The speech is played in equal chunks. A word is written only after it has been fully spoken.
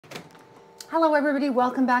Hello everybody,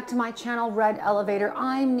 welcome back to my channel, Red Elevator.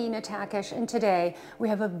 I'm Nina Takesh, and today we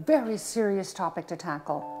have a very serious topic to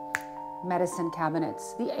tackle: medicine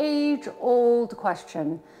cabinets. The age-old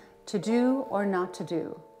question, to do or not to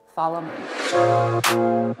do. Follow me.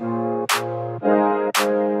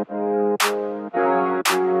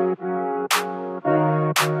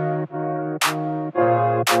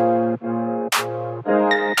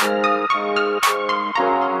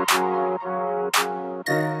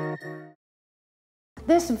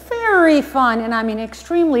 This very fun, and I mean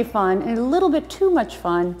extremely fun, and a little bit too much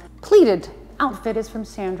fun, pleated outfit is from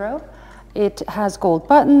Sandro. It has gold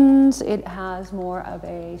buttons, it has more of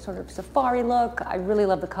a sort of safari look. I really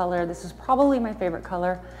love the color. This is probably my favorite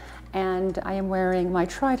color. And I am wearing my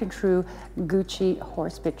tried and true Gucci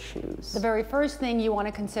Horsebit shoes. The very first thing you want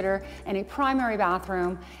to consider in a primary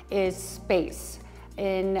bathroom is space.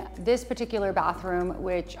 In this particular bathroom,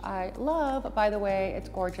 which I love, by the way, it's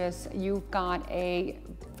gorgeous, you've got a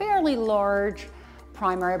fairly large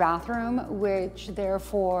primary bathroom, which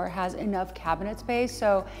therefore has enough cabinet space.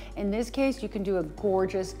 So in this case, you can do a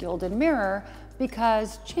gorgeous gilded mirror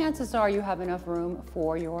because chances are you have enough room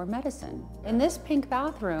for your medicine. In this pink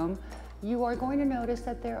bathroom, you are going to notice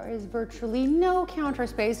that there is virtually no counter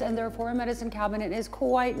space, and therefore a medicine cabinet is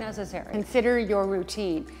quite necessary. Consider your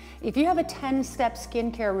routine. If you have a 10-step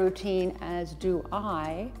skincare routine, as do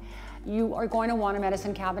I, you are going to want a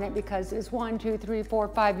medicine cabinet because it's 1, 2, 3, 4,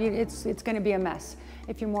 5, it's going to be a mess.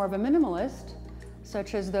 If you're more of a minimalist,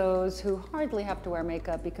 such as those who hardly have to wear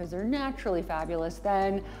makeup because they're naturally fabulous,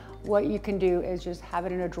 then what you can do is just have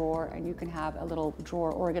it in a drawer, and you can have a little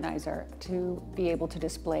drawer organizer to be able to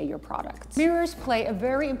display your products. Mirrors play a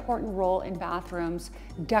very important role in bathrooms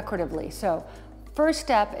decoratively. So first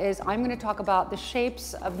step is I'm going to talk about the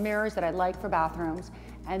shapes of mirrors that I like for bathrooms.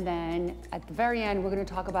 And then at the very end, we're going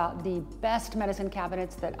to talk about the best medicine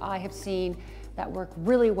cabinets that I have seen that work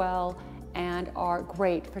really well and are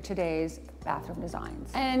great for today's bathroom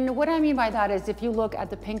designs. And what I mean by that is, if you look at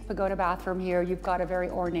the pink pagoda bathroom here, you've got a very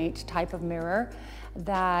ornate type of mirror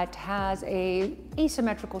that has a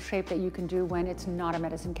asymmetrical shape that you can do when it's not a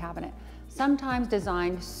medicine cabinet. Sometimes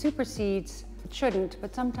design supersedes, it shouldn't,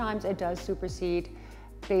 but sometimes it does supersede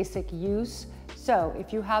basic use. So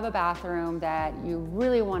if you have a bathroom that you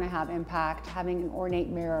really want to have impact, having an ornate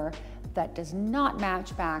mirror that does not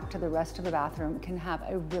match back to the rest of the bathroom can have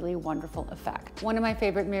a really wonderful effect. One of my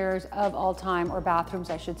favorite mirrors of all time, or bathrooms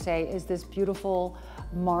I should say, is this beautiful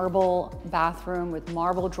marble bathroom with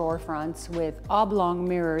marble drawer fronts with oblong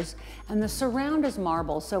mirrors, and the surround is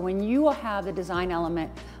marble. So when you have the design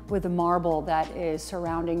element with the marble that is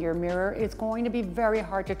surrounding your mirror, it's going to be very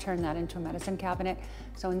hard to turn that into a medicine cabinet.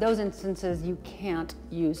 So in those instances, you can't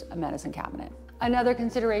use a medicine cabinet. Another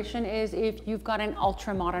consideration is if you've got an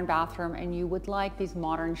ultra-modern bathroom and you would like these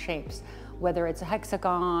modern shapes, whether it's a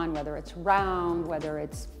hexagon, whether it's round, whether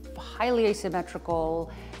it's highly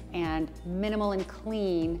asymmetrical and minimal and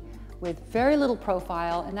clean with very little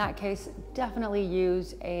profile, in that case, definitely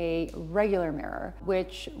use a regular mirror,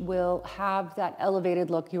 which will have that elevated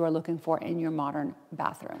look you are looking for in your modern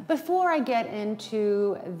bathroom. Before I get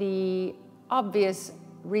into the obvious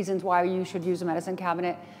reasons why you should use a medicine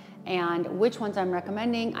cabinet and which ones I'm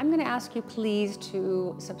recommending, I'm gonna ask you please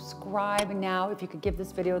to subscribe now. If you could give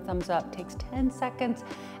this video a thumbs up, it takes 10 seconds,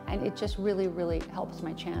 and it just really, really helps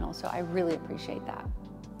my channel, so I really appreciate that.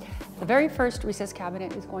 The very first recessed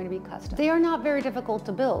cabinet is going to be custom. They are not very difficult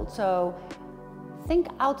to build, so think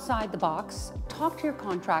outside the box, talk to your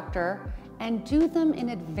contractor, and do them in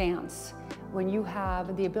advance. When you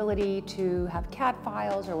have the ability to have CAD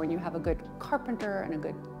files, or when you have a good carpenter and a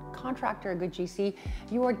good contractor, a good GC,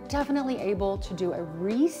 you are definitely able to do a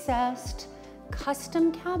recessed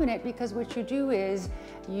custom cabinet, because what you do is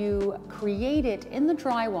you create it in the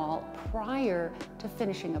drywall prior to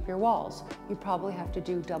finishing up your walls. You probably have to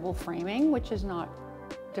do double framing, which is not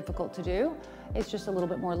difficult to do. It's just a little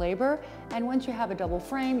bit more labor. And once you have a double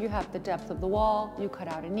frame, you have the depth of the wall, you cut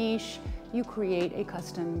out a niche, you create a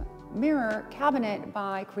custom mirror cabinet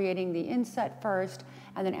by creating the inset first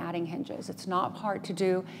and then adding hinges. It's not hard to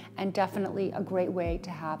do, and definitely a great way to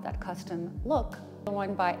have that custom look. The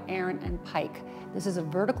one by Aaron and Pike. This is a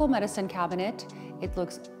vertical medicine cabinet. It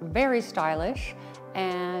looks very stylish,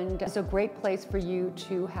 and it's a great place for you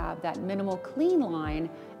to have that minimal clean line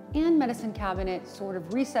and medicine cabinet sort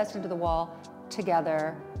of recessed into the wall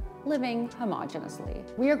together, living homogeneously.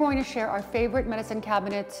 We are going to share our favorite medicine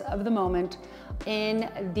cabinets of the moment in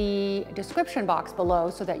the description box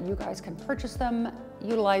below so that you guys can purchase them,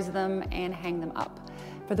 utilize them, and hang them up.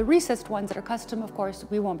 For the recessed ones that are custom, of course,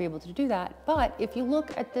 we won't be able to do that. But if you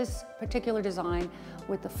look at this particular design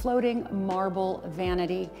with the floating marble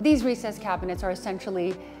vanity, these recessed cabinets are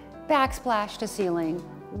essentially backsplash to ceiling,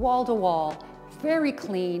 wall to wall, very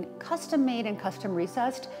clean, custom made and custom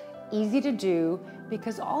recessed, easy to do,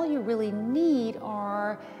 because all you really need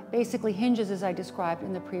are basically hinges as I described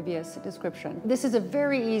in the previous description. This is a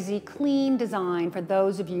very easy, clean design for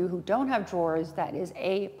those of you who don't have drawers. That is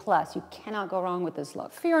A+. You cannot go wrong with this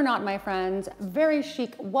look. Fear not, my friends, very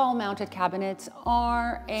chic wall-mounted cabinets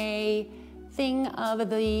are a thing of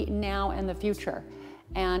the now and the future.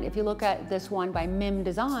 And if you look at this one by Mim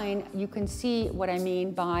Design, you can see what I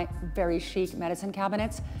mean by very chic medicine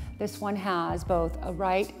cabinets. This one has both a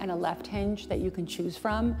right and a left hinge that you can choose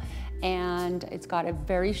from. And it's got a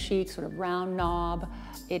very chic sort of round knob.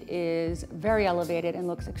 It is very elevated and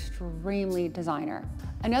looks extremely designer.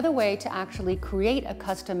 Another way to actually create a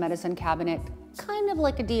custom medicine cabinet, kind of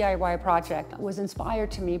like a DIY project, was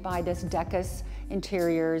inspired to me by this Takesh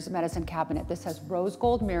Interiors medicine cabinet. This has rose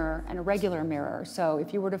gold mirror and a regular mirror. So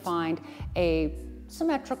if you were to find a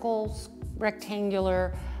symmetrical,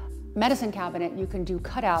 rectangular medicine cabinet, you can do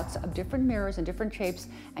cutouts of different mirrors and different shapes,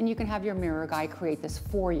 and you can have your mirror guy create this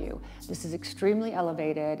for you. This is extremely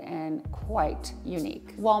elevated and quite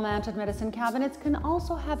unique. Wall-mounted medicine cabinets can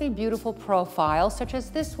also have a beautiful profile, such as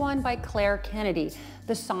this one by Claire Kennedy.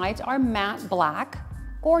 The sides are matte black,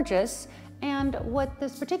 gorgeous. And what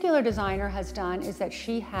this particular designer has done is that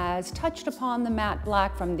she has touched upon the matte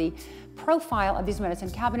black from the profile of these medicine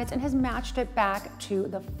cabinets and has matched it back to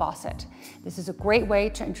the faucet. This is a great way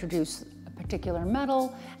to introduce a particular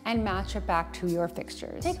metal and match it back to your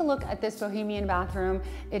fixtures. Take a look at this bohemian bathroom.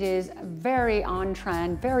 It is very on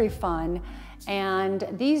trend, very fun. And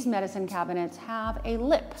these medicine cabinets have a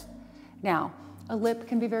lip. Now, a lip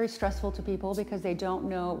can be very stressful to people because they don't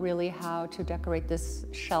know really how to decorate this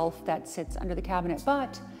shelf that sits under the cabinet.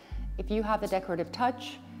 But if you have the decorative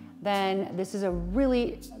touch, then this is a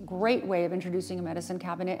really great way of introducing a medicine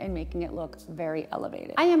cabinet and making it look very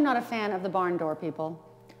elevated. I am not a fan of the barn door, people.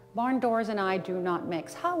 Barn doors and I do not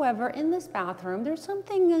mix. However, in this bathroom, there's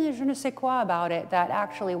something je ne sais quoi about it that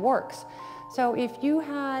actually works. So if you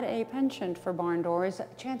had a penchant for barn doors,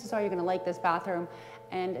 chances are you're gonna like this bathroom,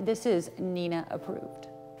 and this is Nina approved.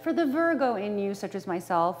 For the Virgo in you, such as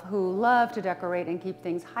myself, who love to decorate and keep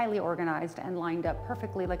things highly organized and lined up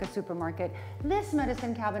perfectly like a supermarket, this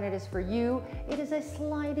medicine cabinet is for you. It is a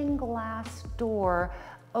sliding glass door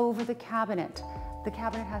over the cabinet. The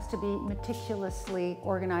cabinet has to be meticulously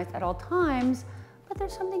organized at all times, but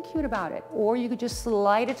there's something cute about it. Or you could just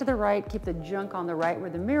slide it to the right, keep the junk on the right where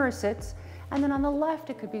the mirror sits, and then on the left,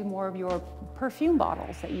 it could be more of your perfume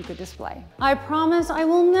bottles that you could display. I promise I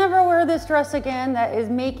will never wear this dress again that is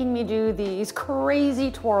making me do these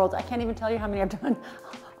crazy twirls. I can't even tell you how many I've done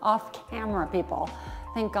off camera, people.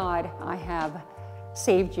 Thank God I have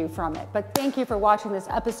saved you from it. But thank you for watching this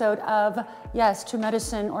episode of, yes, to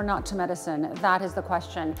medicine or not to medicine? That is the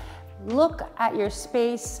question. Look at your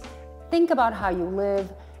space, think about how you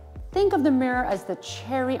live, think of the mirror as the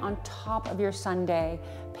cherry on top of your sundae.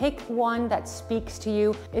 Pick one that speaks to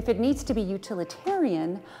you. If it needs to be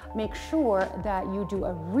utilitarian, make sure that you do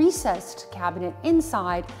a recessed cabinet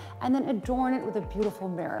inside and then adorn it with a beautiful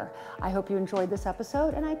mirror. I hope you enjoyed this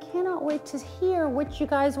episode, and I cannot wait to hear what you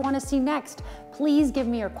guys want to see next. Please give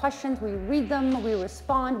me your questions. We read them, we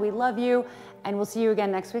respond, we love you, and we'll see you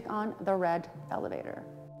again next week on The Red Elevator.